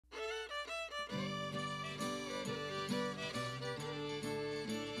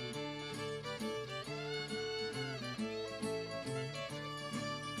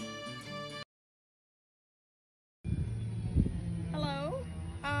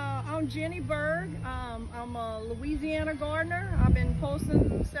Jenny Berg. I'm a Louisiana gardener. I've been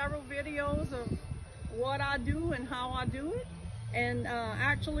posting several videos of what I do and how I do it. And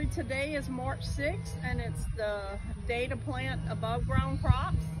actually today is March 6th and it's the day to plant above ground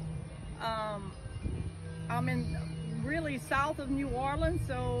crops. I'm in really south of New Orleans,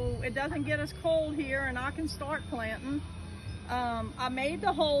 so it doesn't get as cold here and I can start planting. I made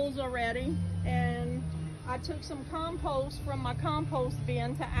the holes already, and I took some compost from my compost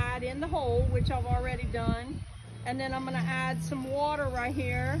bin to add in the hole, which I've already done. And then I'm gonna add some water right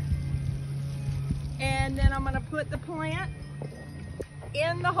here. And then I'm gonna put the plant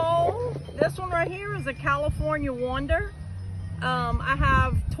in the hole. This one right here is a California Wonder. I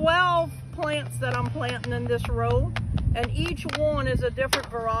have 12 plants that I'm planting in this row, and each one is a different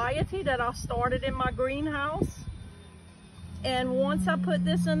variety that I started in my greenhouse. And once I put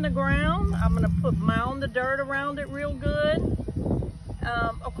this in the ground, I'm gonna mound the dirt around it real good.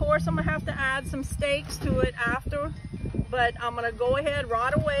 Of course, I'm gonna have to add some stakes to it after, but I'm gonna go ahead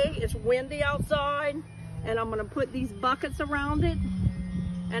right away. It's windy outside, and I'm gonna put these buckets around it,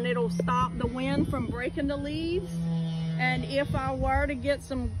 and it'll stop the wind from breaking the leaves. And if I were to get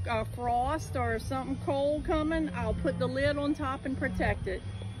some frost or something cold coming, I'll put the lid on top and protect it.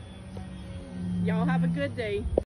 Y'all have a good day.